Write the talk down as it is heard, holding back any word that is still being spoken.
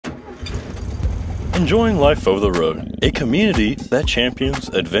Enjoying Life Over the Road, a community that champions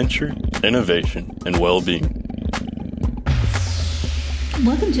adventure, innovation, and well-being.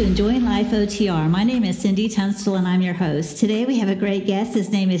 Welcome to Enjoying Life OTR. My name is Cindy Tunstall, and I'm your host. Today we have a great guest.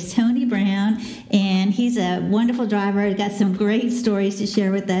 His name is Tony Brown, and he's a wonderful driver. He's got some great stories to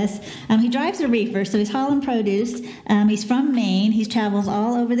share with us. He drives a reefer, so he's hauling produce. He's from Maine. He travels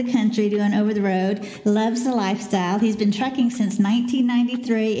all over the country doing over the road, loves the lifestyle. He's been trucking since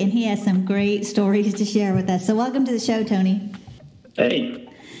 1993, and he has some great stories to share with us. So welcome to the show, Tony. Hey.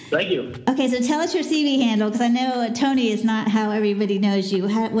 Thank you. Okay, so tell us your CV handle, because I know Tony is not how everybody knows you.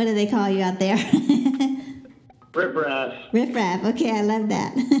 What do they call you out there? Riff Raf. Riff Raf. Okay, I love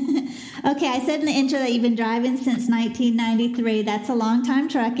that. Okay, I said in the intro that you've been driving since 1993. That's a long time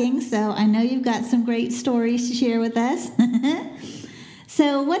trucking, so I know you've got some great stories to share with us.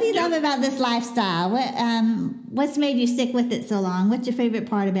 So what do you love about this lifestyle? What's made you stick with it so long? What's your favorite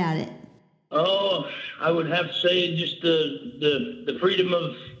part about it? Oh, I would have to say just the freedom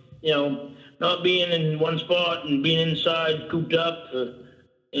of, not being in one spot and being inside, cooped up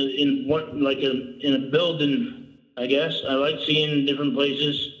in a building. I guess I like seeing different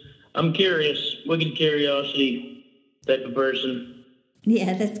places. I'm curious, wicked curiosity type of person.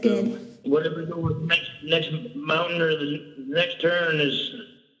 Yeah, that's good. So whatever's over the next mountain or the next turn is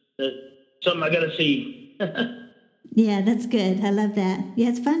something I got to see. Yeah, that's good. I love that. Yeah,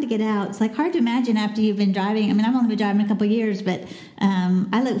 it's fun to get out. It's like hard to imagine after you've been driving. I mean, I've only been driving a couple of years, but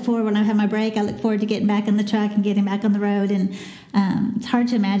I look forward when I have my break. I look forward to getting back in the truck and getting back on the road. And it's hard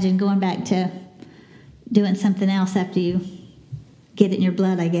to imagine going back to doing something else after you get it in your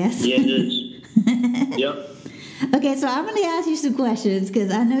blood, I guess. Yeah, it is. Yep. Okay, so I'm going to ask you some questions because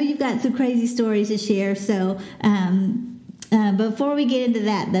I know you've got some crazy stories to share. So before we get into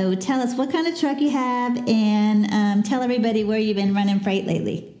that, though, tell us what kind of truck you have and tell everybody where you've been running freight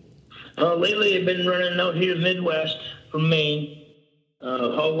lately. Lately, I've been running out here Midwest from Maine.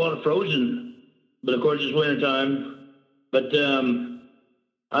 Haul a lot of frozen, but of course it's wintertime. But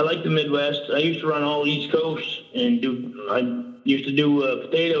I like the Midwest. I used to run all East Coast and I used to do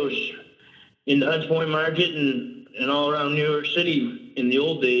potatoes in the Hunts Point Market and all around New York City in the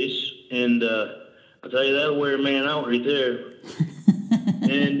old days. And I'll tell you, that'll wear a man out right there.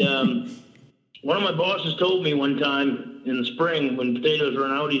 And one of my bosses told me one time in the spring when potatoes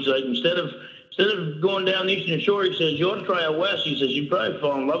run out, he's like, instead of going down the Eastern Shore, he says, you ought to try out West. He says, you'd probably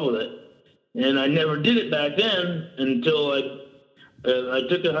fall in love with it. And I never did it back then until I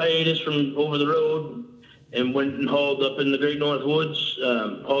took a hiatus from over the road and went and hauled up in the Great North Woods,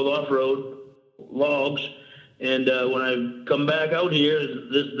 hauled off-road logs. And when I come back out here,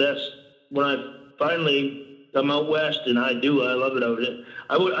 that's when I finally come out west, and I love it out here.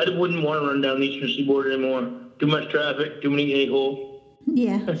 I wouldn't want to run down the Eastern Seaboard anymore. Too much traffic, too many a-hole.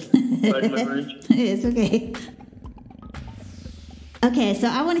 Yeah. It's okay. Okay, so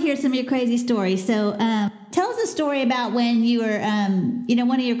I want to hear some of your crazy stories. So tell us a story about when you were,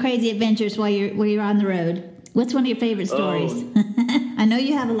 one of your crazy adventures while you're on the road. What's one of your favorite stories? I know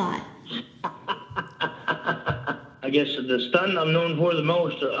you have a lot. I guess the stunt I'm known for the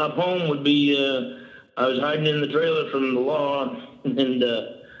most up home would be I was hiding in the trailer from the law, and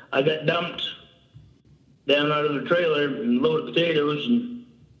I got dumped down out of the trailer and loaded potatoes and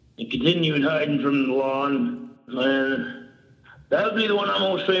continued hiding from the law. And that would be the one I'm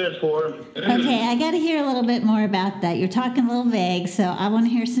most famous for. Okay, I got to hear a little bit more about that. You're talking a little vague, so I want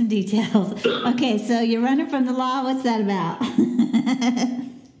to hear some details. Okay, so you're running from the law. What's that about?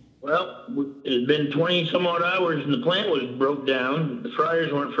 Well, it had been 20-some-odd hours, and the plant was broke down. The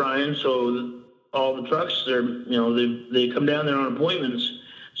fryers weren't frying, so all the trucks, they come down there on appointments.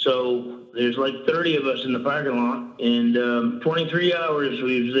 So there's like 30 of us in the parking lot, and 23 hours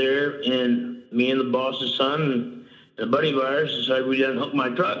we was there, and me and the boss's son and a buddy of ours decided we'd unhook my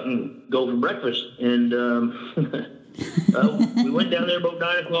truck and go for breakfast. And we went down there about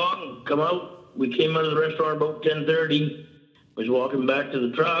 9 o'clock and come out. We came out of the restaurant about 10:30. Was walking back to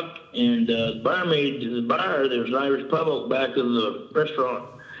the truck, and the barmaid to the bar, there was an Irish pub out back of the restaurant.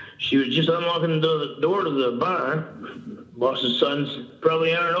 She was just unlocking the door to the bar. Boss's sons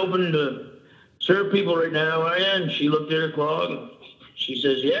probably aren't open to serve people right now, are you? And she looked at her clock. She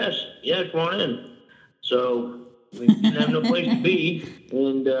says, yes, come on in. So we didn't have no place to be.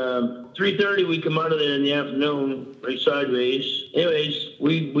 And 3:30, we come out of there in the afternoon, right sideways. Anyways,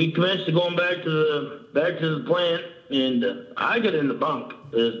 we commenced to going back to the plant. And I got in the bunk.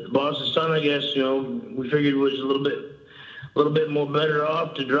 The boss's son, I guess, we figured was a little bit more better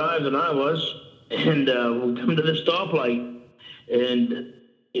off to drive than I was. And we come to this stoplight, and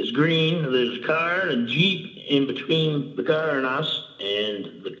it's green. There's a car and a Jeep in between the car and us.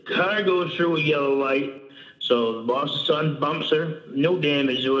 and the car goes through a yellow light. So the boss's son bumps her. No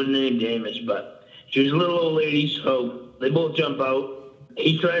damage. There wasn't any damage, but she was a little old lady, so they both jump out.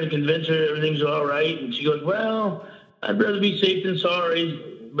 He's trying to convince her everything's all right, and she goes, well, I'd rather be safe than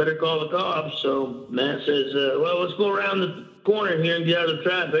sorry. Better call the cops. So Matt says, well, let's go around the corner here and get out of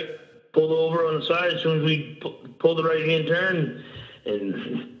traffic. Pulled over on the side as soon as we pulled the right-hand turn,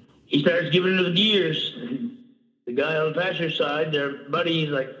 and he starts giving her the gears. The guy on the passenger side, their buddy, he's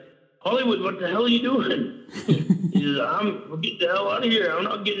like, Hollywood, what the hell are you doing? He says, we'll get the hell out of here. I'm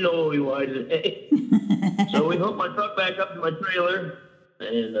not getting no wide today. So we hooked my truck back up to my trailer,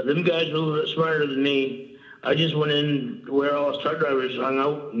 and them guys were a little bit smarter than me. I just went in where all us truck drivers hung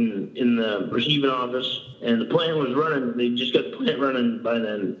out in the receiving office, and the plant was running. They just got the plant running by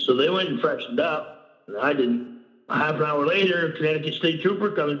then. So they went and freshened up, and I didn't. Half an hour later, Connecticut State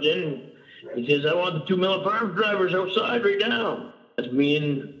Trooper comes in, and he says, I want the 2 Miller Farms drivers outside right now. That's me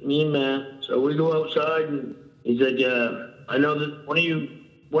and Matt. So we go outside, and he's like, I know that one of you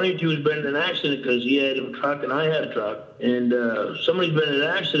two has been in an accident because he had a truck and I had a truck. And somebody's been in an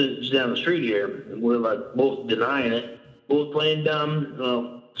accident down the street here. And we're like both denying it, both playing dumb.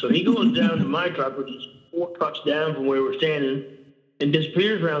 Well, so he goes down to my truck, which is 4 trucks down from where we're standing, and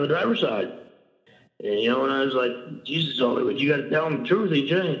disappears around the driver's side. And, and I was like, Jesus, Hollywood, you got to tell him the truth, ain't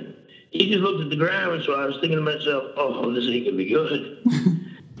you? He just looked at the ground, so I was thinking to myself, oh, this ain't going to be good.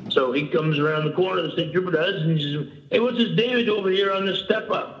 So he comes around the corner, the state trooper does, and he says, hey, what's this damage over here on this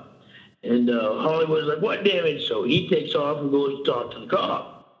step-up? And Hollywood's like, what damage? So he takes off and goes to talk to the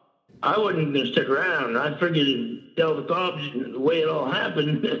cop. I wasn't going to stick around. I figured he'd tell the cops the way it all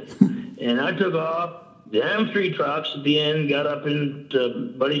happened. And I took off, down 3 trucks at the end, got up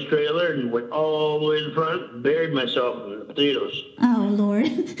into Buddy's trailer, and went all the way to the front, buried myself in the potatoes. Oh, Lord.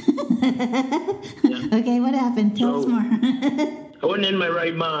 Yeah. Okay, what happened? Tell us more. I wasn't in my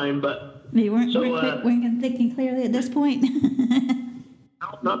right mind, but... You weren't thinking clearly at this point?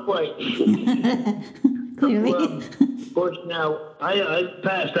 No, not quite. Clearly. Of course, now, I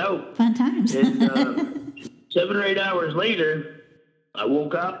passed out. Fun times. And 7 or 8 hours later, I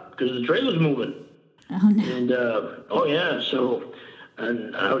woke up because the trailer's moving. Oh, no. And, so...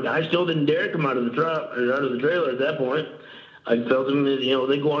 And I still didn't dare come out of the truck or out of the trailer at that point. I felt him,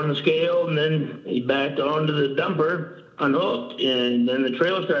 they go on the scale, and then he backed onto the dumper, unhooked, and then the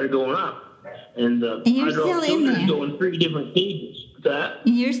trailer started going up. And you're still in there. Going 3 different stages. What's that?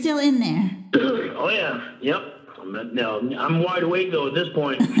 And you're still in there. Oh yeah, yep. Now I'm wide awake though at this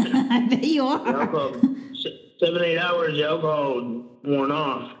point. I bet you are. The alcohol, 7, 8 hours, the alcohol worn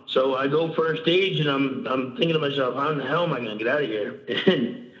off. So I go first stage, and I'm thinking to myself, how in the hell am I going to get out of here?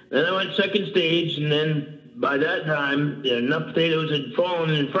 And then I went second stage, and then by that time, enough potatoes had fallen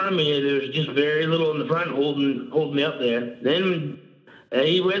in front of me. There was just very little in the front holding me up there. Then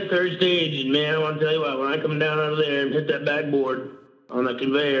he went third stage, and man, I want to tell you what, when I come down out of there and hit that backboard on the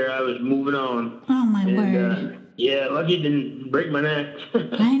conveyor, I was moving on. Oh, my word. Yeah, lucky it didn't break my neck.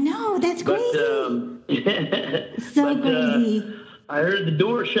 I know, that's crazy. Crazy. I heard the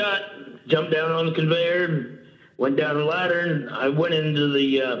door shut, jumped down on the conveyor, went down the ladder, and I went into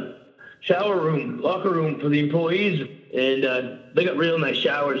the locker room for the employees, and they got real nice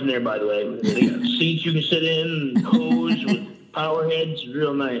showers in there, by the way. They got seats you can sit in, hose with power heads,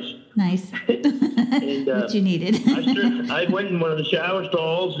 real nice. Nice. And, what you needed. I went in one of the shower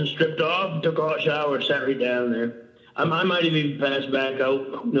stalls and stripped off and took a hot shower, sat right down there. I might have even passed back out,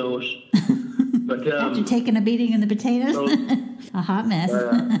 who knows. But, after taking a beating in the potatoes? So, a hot mess.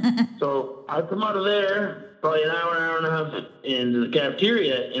 So I come out of there, probably an hour and a half, into the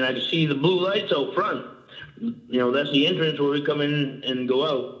cafeteria, and I could see the blue lights out front. That's the entrance where we come in and go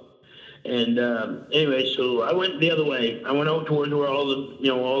out. And anyway, so I went the other way. I went out towards where all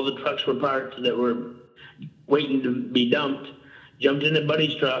the trucks were parked that were waiting to be dumped. Jumped into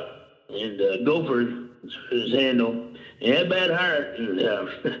Buddy's truck, and Gopher, his handle. He had a bad heart, and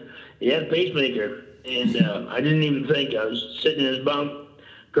he had a pacemaker. And I didn't even think. I was sitting in his bunk,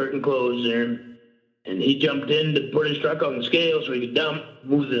 curtain closed there, and he jumped in to put his truck on the scale so he could dump,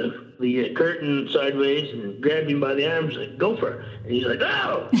 move the curtain sideways, and grabbed him by the arms like, Gopher. And he's like,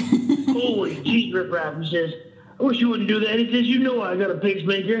 oh! Holy jeez, Riff Raf. He says, I wish you wouldn't do that. He says, I got a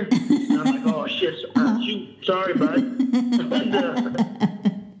pacemaker. And I'm like, oh, shit. Shoot. Sorry, bud. And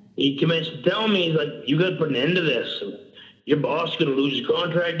he commenced to tell me, he's like, you got to put an end to this. Your boss is going to lose his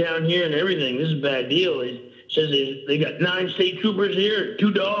contract down here and everything. This is a bad deal. He says they got 9 state troopers here,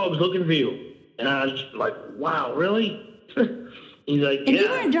 2 dogs looking for you. And I was like, wow, really? He's like, and you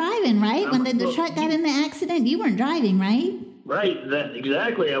weren't driving, right? When the truck got in the accident, you weren't driving, right? Right,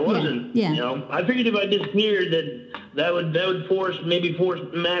 exactly. I wasn't. Yeah. You know, I figured if I disappeared, that would force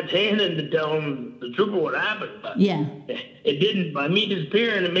Matt's hand in to tell him the trooper what happened. But Yeah. it didn't. By me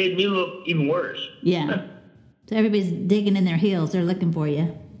disappearing, it made me look even worse. Yeah. So everybody's digging in their heels. They're looking for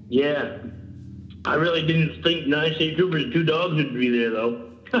you. Yeah. I really didn't think 9 state troopers and 2 dogs would be there,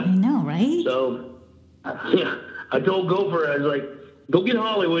 though. I know, right? So, I told Gopher, I was like, go get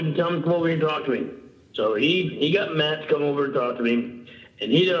Hollywood and tell him to come over here and talk to me. So he got Matt to come over and talk to me,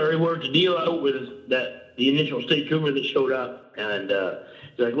 and he'd already worked a deal out with the initial state trooper that showed up, and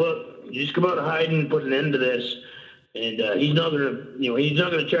he's like, look, you just come out of hiding and put an end to this, and he's not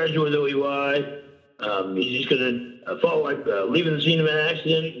gonna charge you with OUI. He's just gonna follow leaving the scene of an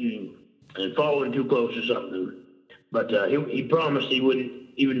accident and following too close or something. But he promised he wouldn't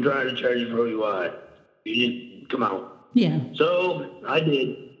even try to charge you for OUI. You just come out. Yeah. So I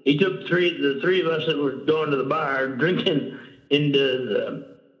did. He took the three of us that were going to the bar, drinking into the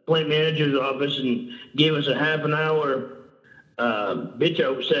plant manager's office, and gave us a half an hour bitch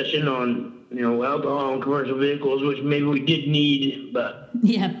out session on alcohol and commercial vehicles, which maybe we did need, but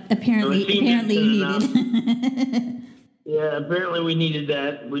yeah, apparently you needed. Yeah, apparently we needed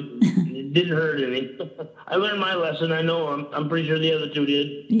that. It didn't hurt any. I learned my lesson. I know. I'm pretty sure the other 2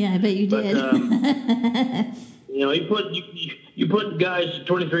 did. Yeah, I bet you did. You put guys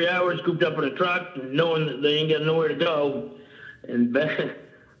 23 hours cooped up in a truck, knowing that they ain't got nowhere to go, and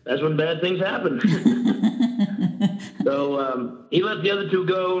that's when bad things happen. So he let the other 2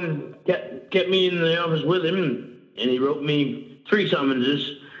 go and kept me in the office with him, and he wrote me 3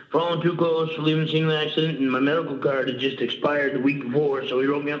 summonses. Following too close, leaving the scene of the accident, and my medical card had just expired the week before, so he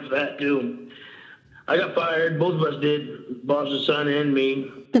wrote me up for that too. I got fired. Both of us did. Boss's son and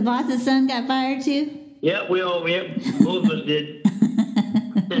me. The boss's son got fired too? Yeah, both of us did.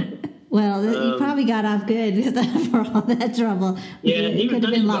 Well, you probably got off good for all that trouble. Yeah, he was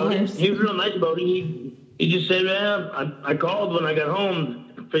nice about it. He was real nice about it. He just said, I called when I got home.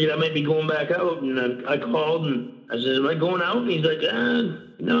 Figured I might be going back out, and I called and I said, am I going out? And he's like,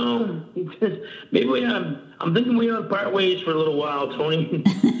 no. Maybe I'm thinking we ought to part ways for a little while, Tony.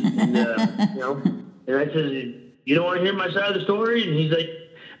 And I said, you don't want to hear my side of the story? And he's like,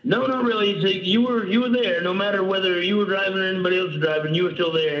 no, not really. He said, you were there. No matter whether you were driving or anybody else was driving, you were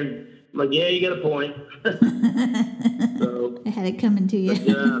still there. And I'm like, yeah, you got a point. So I had it coming to you.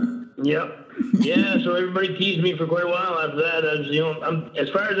 But, yep. Yeah, so everybody teased me for quite a while after that. I was as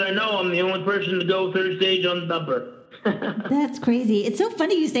far as I know, I'm the only person to go 3rd stage on the dumper. That's crazy. It's so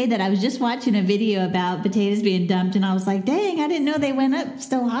funny you say that. I was just watching a video about potatoes being dumped, and I was like, dang, I didn't know they went up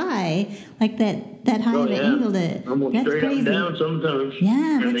so high. Like that high they angled it. Almost That's straight crazy. up and down sometimes.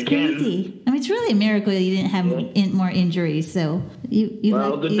 Yeah, that's crazy. I mean, it's really a miracle you didn't have more injuries. So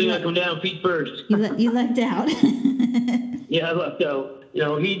good thing I come down feet first. You lucked out. Yeah, I lucked out.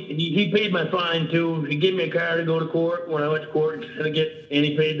 He paid my fine too. He gave me a car to go to court when I went to court, and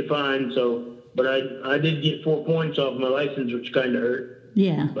he paid the fine. So, but I did get 4 points off my license, which kind of hurt.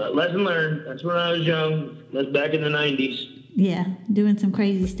 Yeah. But lesson learned. That's when I was young. That's back in the 90s. Yeah, doing some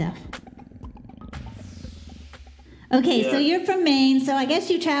crazy stuff. Okay, Yeah. So you're from Maine, so I guess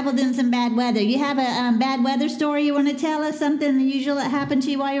you traveled in some bad weather. You have a bad weather story you want to tell us? Something unusual that happened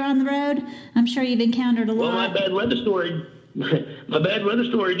to you while you're on the road? I'm sure you've encountered a lot. Well, my bad weather story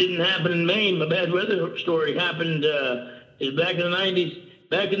didn't happen in Maine. My bad weather story happened is back in the 90s.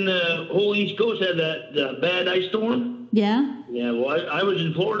 Back in the whole East Coast had that bad ice storm. Yeah? Yeah, well, I was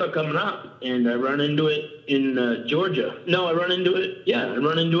in Florida coming up, and I run into it in Georgia. No, I run into it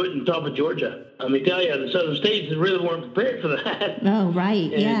in top of Georgia. Let me tell you, the southern states really weren't prepared for that. Oh,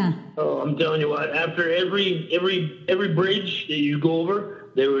 right, And, yeah. Oh, I'm telling you what, after every bridge that you go over,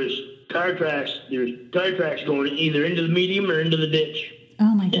 there was tire tracks. There was tire tracks going either into the medium or into the ditch.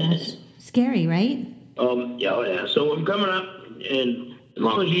 Oh, my gosh. Scary, right? Yeah. So I'm coming up, and as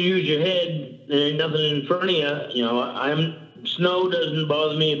long as you use your head, there ain't nothing in front of you. Snow doesn't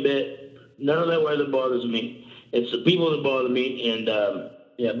bother me a bit. None of that weather bothers me. It's the people that bother me. And a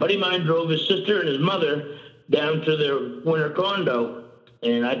buddy of mine drove his sister and his mother down to their winter condo,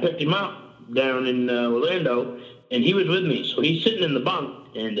 and I picked him up down in Orlando, and he was with me. So he's sitting in the bunk,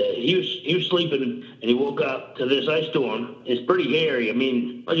 and he was sleeping, and he woke up to this ice storm. It's pretty hairy. I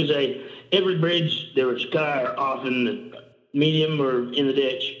mean, like I say, every bridge there was a car off in the medium or in the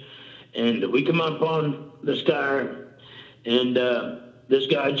ditch, and we come up on the scar, and this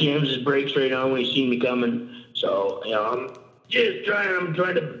guy jams his brakes right on when he seen me coming. So I'm trying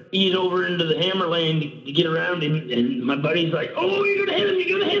to ease over into the hammer lane to get around him, and my buddy's like, "Oh, you're gonna hit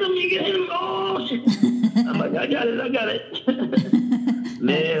him! Oh shit!" I'm like, "I got it."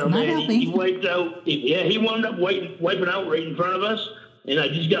 Man, he wiped out out. He wound up wiping out right in front of us. And I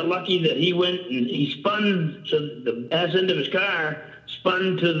just got lucky that he went and he spun, so the ass end of his car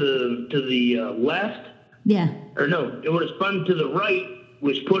spun to the left. Yeah. Or no, it would have spun to the right,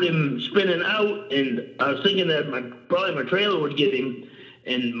 which put him spinning out. And I was thinking that probably my trailer would get him.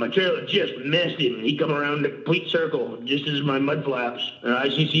 And my trailer just missed him. He come around the complete circle, just as my mud flaps. An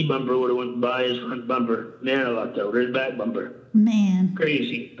ICC bumper would have went by his front bumper. Man, I lucked out. Or his back bumper. Man.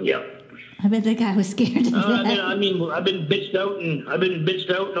 Crazy. Yeah. I bet that guy was scared of that. I mean, I've been bitched out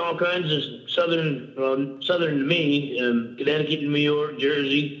in all kinds of southern to me, Connecticut, New York,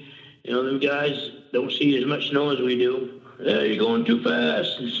 Jersey. You know, them guys don't see as much snow as we do. Yeah, you're going too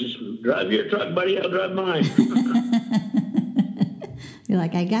fast. Just drive your truck, buddy. I'll drive mine. You're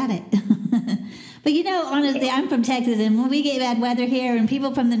like, I got it. But, you know, honestly, I'm from Texas, and when we get bad weather here and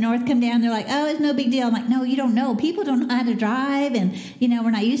people from the north come down, they're like, oh, it's no big deal. I'm like, no, you don't know. People don't know how to drive, and, you know,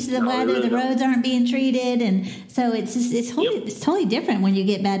 we're not used to the weather. Really the roads aren't being treated, and so it's totally different when you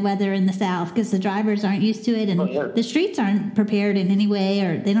get bad weather in the south because the drivers aren't used to it, and the streets aren't prepared in any way,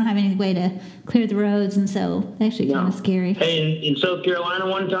 or they don't have any way to clear the roads, and so it's actually kind of scary. Hey, in South Carolina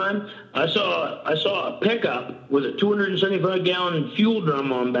one time, I saw a pickup with a 275-gallon fuel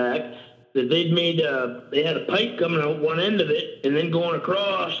drum on back, that they'd made, they had a pipe coming out one end of it and then going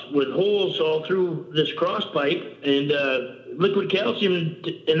across with holes all through this cross pipe and liquid calcium,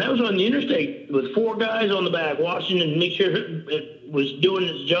 and that was on the interstate with 4 guys on the back watching and make sure it was doing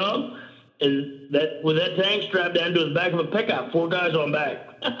its job, and that with that tank strapped down to the back of a pickup, 4 guys on back.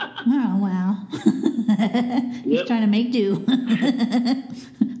 Oh, wow. Just trying to make do.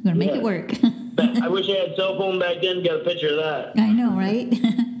 I'm going to make it work. I wish I had a cell phone back then to get a picture of that. I know, right?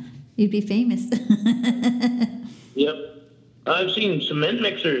 You'd be famous. Yep. I've seen cement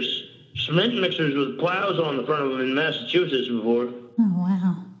mixers with plows on the front of them in Massachusetts before. Oh,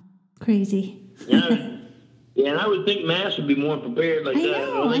 wow. Crazy. Yeah, and I would think Mass would be more prepared like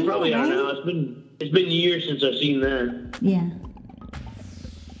that. Well, they probably are now. It's been years since I've seen that. Yeah.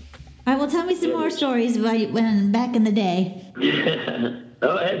 All right, well, tell me some more stories about when back in the day.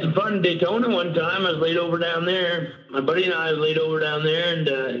 Oh, I had some fun in Daytona one time. I was laid over down there. My buddy and I was laid over down there,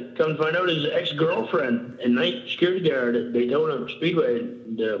 and come to find out his ex-girlfriend, a night security guard at Daytona Speedway.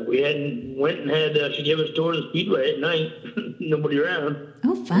 And we went and had she give us a tour of the Speedway at night. Nobody around.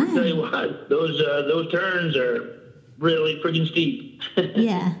 Oh, fun! I'll tell you what, those turns are really freaking steep.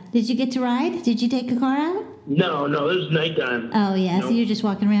 Yeah. Did you get to ride? Did you take a car out? No, it was nighttime. Oh yeah, so you're just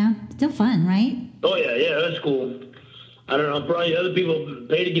walking around. Still fun, right? Oh yeah, that's cool. I don't know, probably other people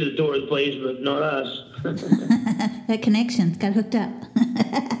pay to get a tour of the place, but not us. That connection's got hooked up.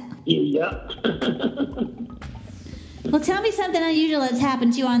 Yeah. Well, tell me something unusual that's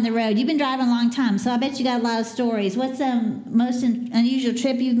happened to you on the road. You've been driving a long time, so I bet you got a lot of stories. What's the most unusual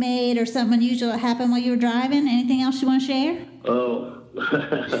trip you've made or something unusual that happened while you were driving? Anything else you want to share? Oh,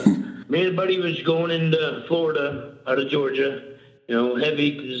 me and a buddy was going into Florida out of Georgia,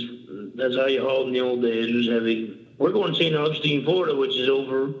 heavy, because that's how you hauled in the old days, it was heavy. We're going to St. Augustine, Florida, which is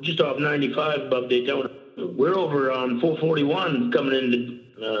over just off 95 above Daytona. We're over on 441 coming into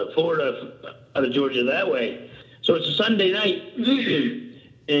Florida out of Georgia that way. So it's a Sunday night,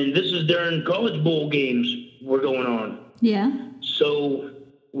 and this is during college bowl games were going on. Yeah. So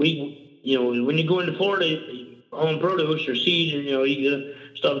we, when you go into Florida, home produce or seed, you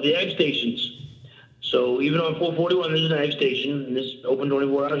stop at the ag stations. So even on 441, there's an ag station, and it's open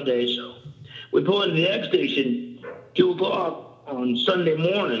 24 hours a day. So we pull into the ag station 2 o'clock on Sunday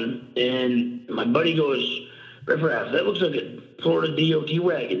morning, and my buddy goes, Riff Raf, that looks like a Florida DOT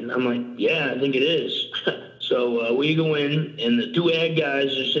wagon. I'm like, yeah, I think it is. So we go in, and the 2 ag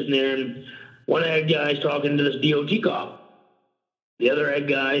guys are sitting there, and one ag guy's talking to this DOT cop. The other ag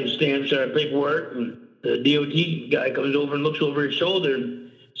guy stamps our paperwork, and the DOT guy comes over and looks over his shoulder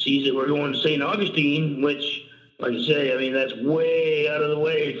and sees that we're going to St. Augustine, which, like I say, that's way out of the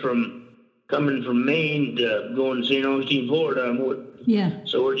way from coming from Maine to going to St. Augustine, Florida. Yeah.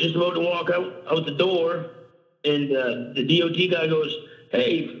 So we're just about to walk out the door, and the DOT guy goes,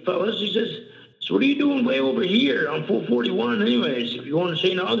 hey, fellas, he says, so what are you doing way over here on 441 anyways, if you're going to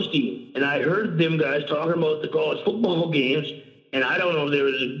St. Augustine? And I heard them guys talking about the college football games, and I don't know if there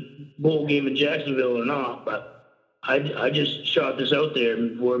was a bowl game in Jacksonville or not, but I just shot this out there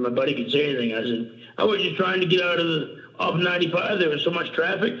before my buddy could say anything. I said, I was just trying to get out of off 95, there was so much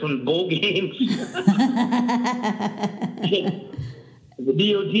traffic from bowl games. The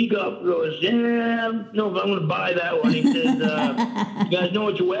DOT cop goes, yeah, no, if I'm going to buy that one. He says, you guys know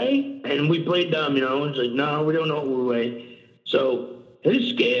what you weigh? And we played dumb, It's like, no, we don't know what we weigh. So his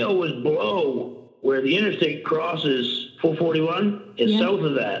scale was below where the interstate crosses 441 is south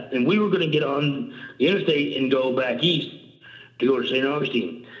of that. And we were going to get on the interstate and go back east to go to St.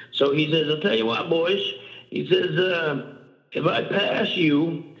 Augustine. So he says, I'll tell you what, boys. He says, if I pass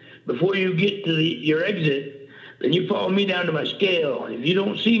you before you get to your exit, then you follow me down to my scale. If you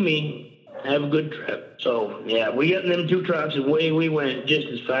don't see me, have a good trip. So, yeah, we got in them 2 trucks, and away we went just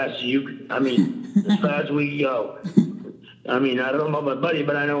as fast as you could. I mean, as fast as we could go. I mean, I don't know about my buddy,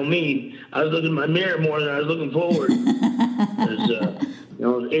 but I know me. I was looking in my mirror more than I was looking forward. Because, it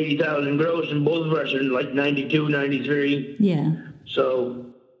was 80,000 gross, and both of us are like 92, 93. Yeah. So,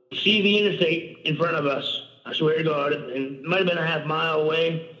 see the interstate in front of us. I swear to God, it might have been a half mile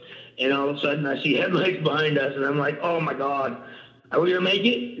away, and all of a sudden I see headlights behind us, and I'm like, oh my God, are we going to make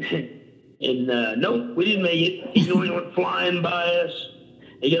it? And nope, we didn't make it. He's the only one flying by us.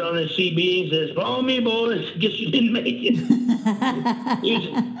 He got on his CB and says, follow me, boys. Guess you didn't make it.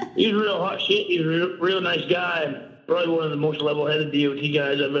 he was real hot shit. He was a real nice guy. Probably one of the most level-headed DOT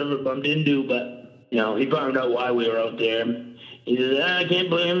guys I've ever bumped into, but, he found out why we were out there. He says, I can't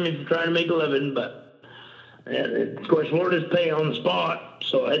blame him if you're trying to make a living, but, of course, Florida's pay on the spot,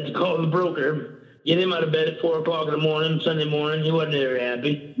 so I had to call the broker. Get him out of bed at 4 o'clock in the morning, Sunday morning. He wasn't very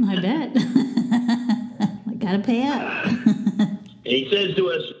happy. I bet. I got to pay up. He says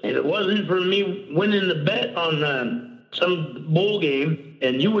to us, if it wasn't for me winning the bet on some bowl game,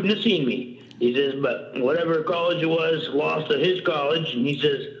 and you wouldn't have seen me. He says, but whatever college it was, lost at his college. And he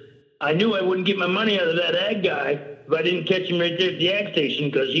says, I knew I wouldn't get my money out of that ag guy if I didn't catch him right there at the ag station,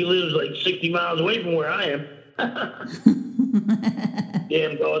 because he lives like 60 miles away from where I am.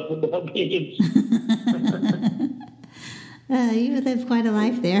 Damn college football games. You live quite a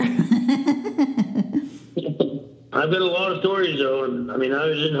life there. I've got a lot of stories, though. I mean, I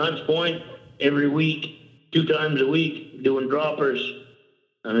was in Hunts Point every week, 2 times a week, doing droppers.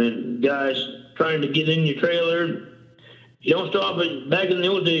 I mean, guys trying to get in your trailer. You don't stop it. Back in the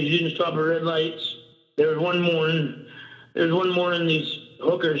old days, you didn't stop at red lights. There was one morning, these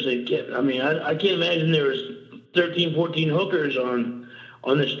hookers, I can't imagine there was 13, 14 hookers on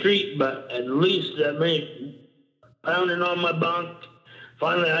the street, but at least that many pounding on my bunk.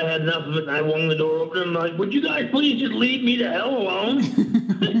 Finally, I had enough of it, and I swung the door open. I'm like, would you guys please just leave me the hell alone?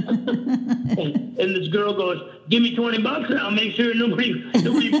 and this girl goes, give me $20 and I'll make sure nobody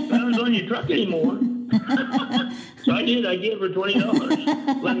pounds on your truck anymore. So I did. I gave her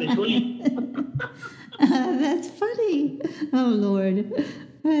 $20. Let me sleep. That's funny. Oh, Lord.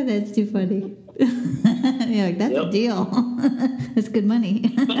 That's too funny. You're like, that's a deal. That's good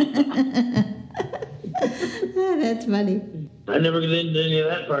money. That's funny. I never got into any of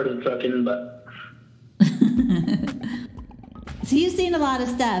that part of the trucking, but... So you've seen a lot of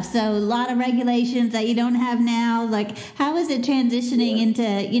stuff. So a lot of regulations that you don't have now. Like, how is it transitioning into,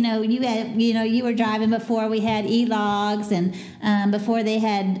 you were driving before we had e-logs and before they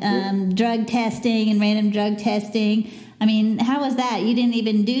had drug testing and random drug testing. I mean, how was that? You didn't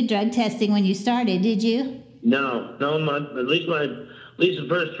even do drug testing when you started, did you? No. At least the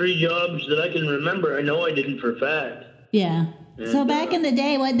first 3 jobs that I can remember, I know I didn't for a fact. Yeah. And, so back in the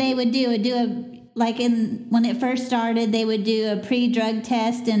day, what they would do when it first started, they would do a pre-drug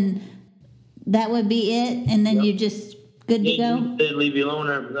test, and that would be it, and then you're just good to go? They'd leave you alone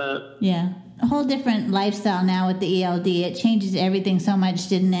after that. Yeah. A whole different lifestyle now with the ELD. It changes everything so much,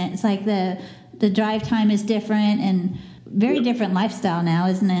 didn't it? It's like the drive time is different, and very different lifestyle now,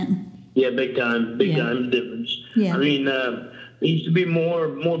 isn't it? Yeah, big time. Big time difference. Yeah. I mean, there used to be more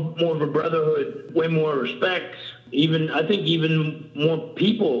of a brotherhood, way more respect. I think even more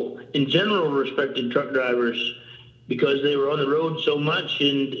people in general respected truck drivers because they were on the road so much.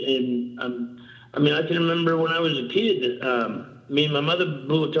 And I can remember when I was a kid, me and my mother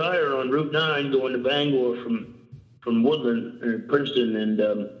blew a tire on Route 9 going to Bangor from Woodland or Princeton, and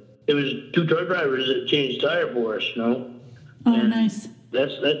it was 2 truck drivers that changed tire for us, Oh, and nice.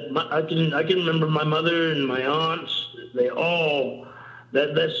 I can remember my mother and my aunts. They all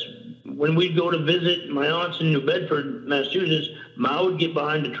that's when we'd go to visit my aunts in New Bedford, Massachusetts. Ma would get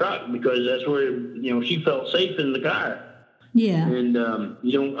behind the truck because that's where she felt safe in the car. Yeah. And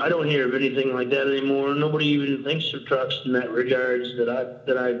I don't hear of anything like that anymore. Nobody even thinks of trucks in that regards that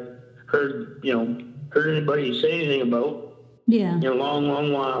I've heard anybody say anything about. Yeah. In a long,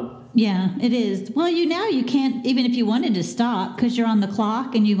 long while. Yeah, it is. Well, now you can't, even if you wanted to stop, because you're on the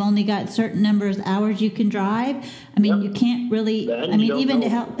clock and you've only got certain numbers of hours you can drive. I mean, you can't really, even to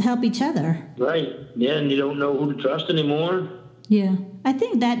help each other. Right. Yeah, and you don't know who to trust anymore. Yeah. I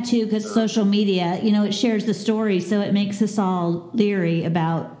think that, too, because social media, it shares the story, so it makes us all leery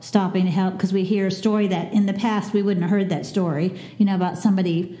about stopping to help, because we hear a story that in the past we wouldn't have heard that story, about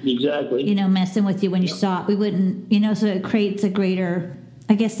somebody, Exactly. Messing with you when you stop. We wouldn't, so it creates a greater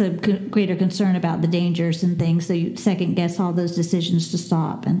concern about the dangers and things, so you second guess all those decisions to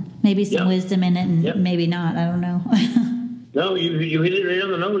stop, and maybe some wisdom in it, and maybe not. I don't know. No, you hit it right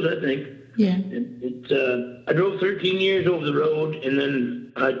on the nose, I think. Yeah. I drove 13 years over the road, and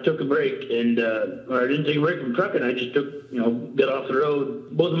then I took a break, and I didn't take a break from trucking. I just got off the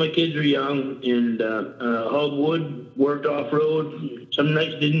road. Both of my kids were young, and hauled wood, worked off road. Some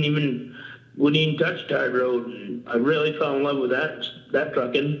nights wouldn't even touch tarred road. And I really fell in love with that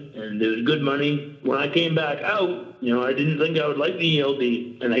trucking, and it was good money. When I came back out, I didn't think I would like the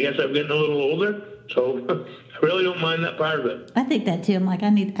ELD, and I guess I'm getting a little older, so I really don't mind that part of it. I think that too. I'm like, I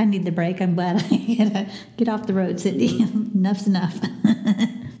need the break. I'm glad I get off the road, Cindy. Enough's enough.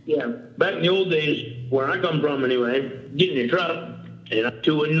 Yeah, back in the old days, where I come from anyway, getting a truck, and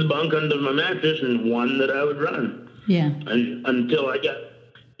 2 in the bunk under my mattress and 1 that I would run. Yeah. And until I got,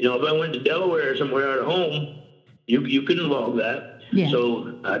 if I went to Delaware or somewhere out of home, you couldn't log that. Yeah.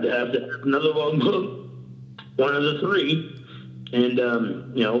 So I'd have to have another logbook, 1 of the 3, and,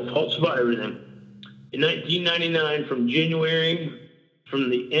 falsify everything. In 1999, from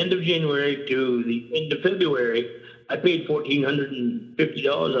the end of January to the end of February, I paid $1,450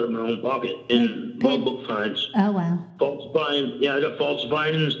 out of my own pocket in logbook fines. Oh, wow. Falsifying, I got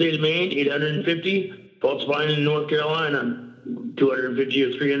falsifying in the state of Maine, $850. Falsifying in North Carolina, $250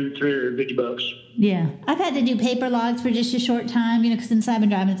 or $350. Yeah, I've had to do paper logs for just a short time, because since I've been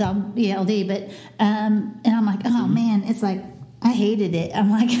driving, it's all ELD. But and I'm like, oh man, it's like I hated it. I'm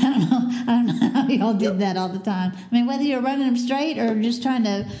like, I don't know how y'all did that all the time. I mean, whether you're running them straight or just trying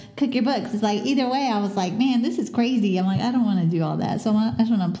to cook your books, it's like either way. I was like, man, this is crazy. I'm like, I don't want to do all that, so I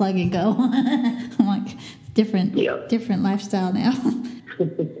just want to plug and go. I'm like, it's different lifestyle now.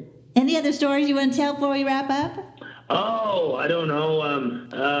 Any other stories you want to tell before we wrap up? Oh, I don't know.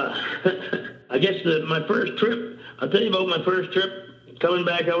 I guess my first trip, I'll tell you about my first trip coming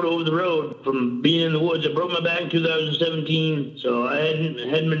back out over the road from being in the woods. I broke my back in 2017, so I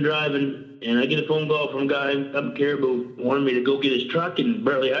hadn't been driving, and I get a phone call from a guy up in Caribou who wanted me to go get his truck in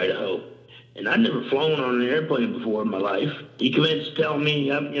Burley, Idaho. And I'd never flown on an airplane before in my life. He commenced telling me,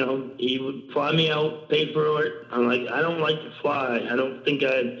 he would fly me out, pay for it. I'm like, I don't like to fly. I don't think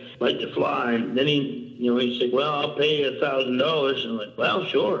I'd like to fly. And then he said, well, I'll pay you $1,000. I'm like, well,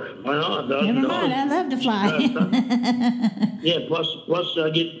 sure. Why not? $1,000. Never mind. I love to fly. Yeah, plus I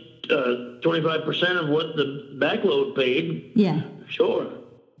get 25% of what the backload paid. Yeah. Sure.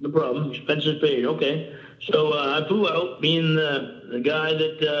 No problem. Expenses paid. Okay. So I flew out, being the guy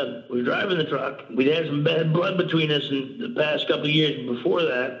that was driving the truck. We'd had some bad blood between us in the past couple of years before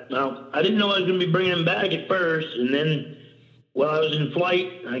that. Now, I didn't know I was going to be bringing him back at first, and then while I was in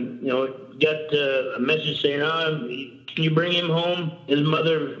flight, I got a message saying, can you bring him home? His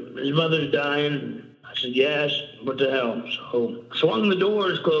mother's dying. I said, yes. What the hell? So swung the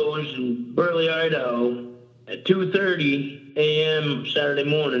doors closed in Burley, Idaho at 2:30 a.m. Saturday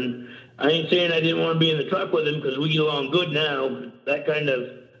morning. I ain't saying I didn't want to be in the truck with him, because we get along good now. That kind of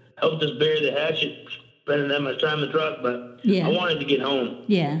helped us bury the hatchet, spending that much time in the truck, but I wanted to get home.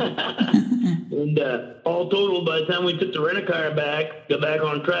 Yeah. And all total, by the time we took the rent-a-car back, got back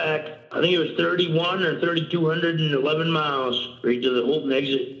on track, I think it was 31 or 3,211 miles right to the Holton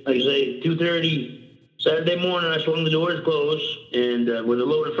exit. Like I say, 2:30 Saturday morning, I swung the doors closed, and with a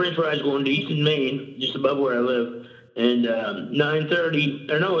load of french fries going to Easton, Maine, just above where I live. And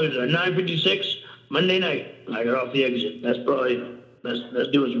 9:56 Monday night, I got off the exit. That's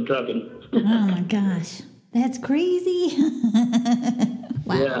doing some trucking. Oh my gosh, that's crazy.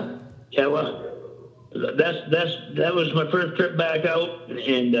 Wow. Yeah. Well, that was my first trip back out,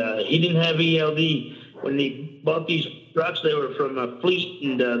 and he didn't have ELD. When he bought these trucks, they were from a fleet,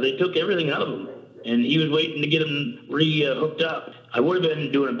 and they took everything out of them. And he was waiting to get them hooked up. I would have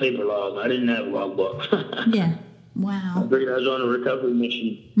been doing a paper log. I didn't have a logbook. Yeah. Wow. I figured I was on a recovery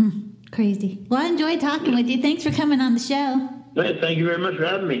mission. Crazy. Well, I enjoyed talking with you. Thanks for coming on the show. Thank you very much for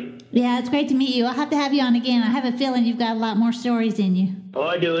having me. Yeah, it's great to meet you. I'll have to have you on again. I have a feeling you've got a lot more stories in you. Oh,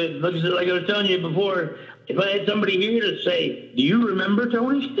 I do. Like I was telling you before, if I had somebody here to say, do you remember,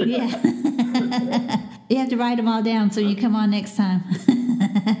 Tony? Yeah. You have to write them all down so you come on next time.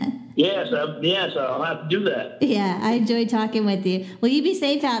 Yes, I'll have to do that. Yeah, I enjoyed talking with you. Well, you be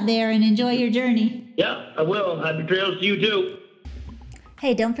safe out there and enjoy your journey. Yeah, I will. Happy trails to you, too.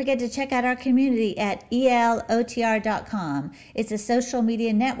 Hey, don't forget to check out our community at elotr.com. It's a social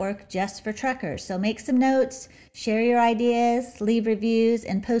media network just for truckers. So make some notes, share your ideas, leave reviews,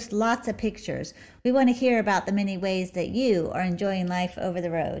 and post lots of pictures. We want to hear about the many ways that you are enjoying life over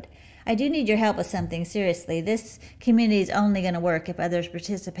the road. I do need your help with something, seriously. This community is only going to work if others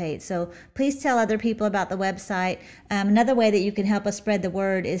participate. So please tell other people about the website. Another way that you can help us spread the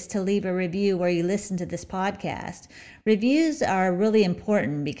word is to leave a review where you listen to this podcast. Reviews are really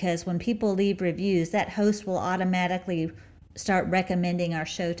important because when people leave reviews, that host will automatically start recommending our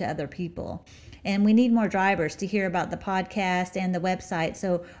show to other people. And we need more drivers to hear about the podcast and the website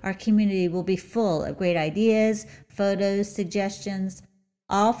so our community will be full of great ideas, photos, suggestions,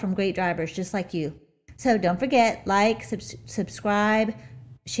 all from great drivers just like you. So don't forget, like, subscribe,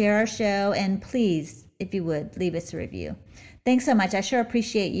 share our show, and please, if you would, leave us a review. Thanks so much. I sure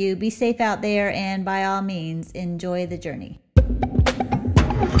appreciate you. Be safe out there, and by all means, enjoy the journey.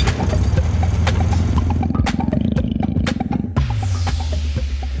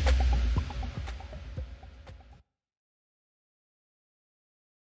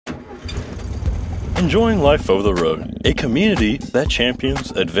 Enjoying Life Over the Road, a community that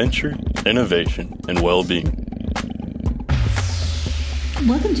champions adventure, innovation, and well-being.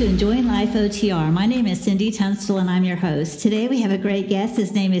 Welcome to Enjoying Life OTR. My name is Cindy Tunstall, and I'm your host. Today we have a great guest.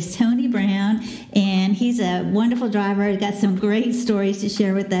 His name is Tony Brown, and he's a wonderful driver. He's got some great stories to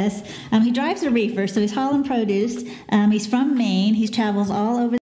share with us. He drives a reefer, so he's hauling produce. He's from Maine. He travels all over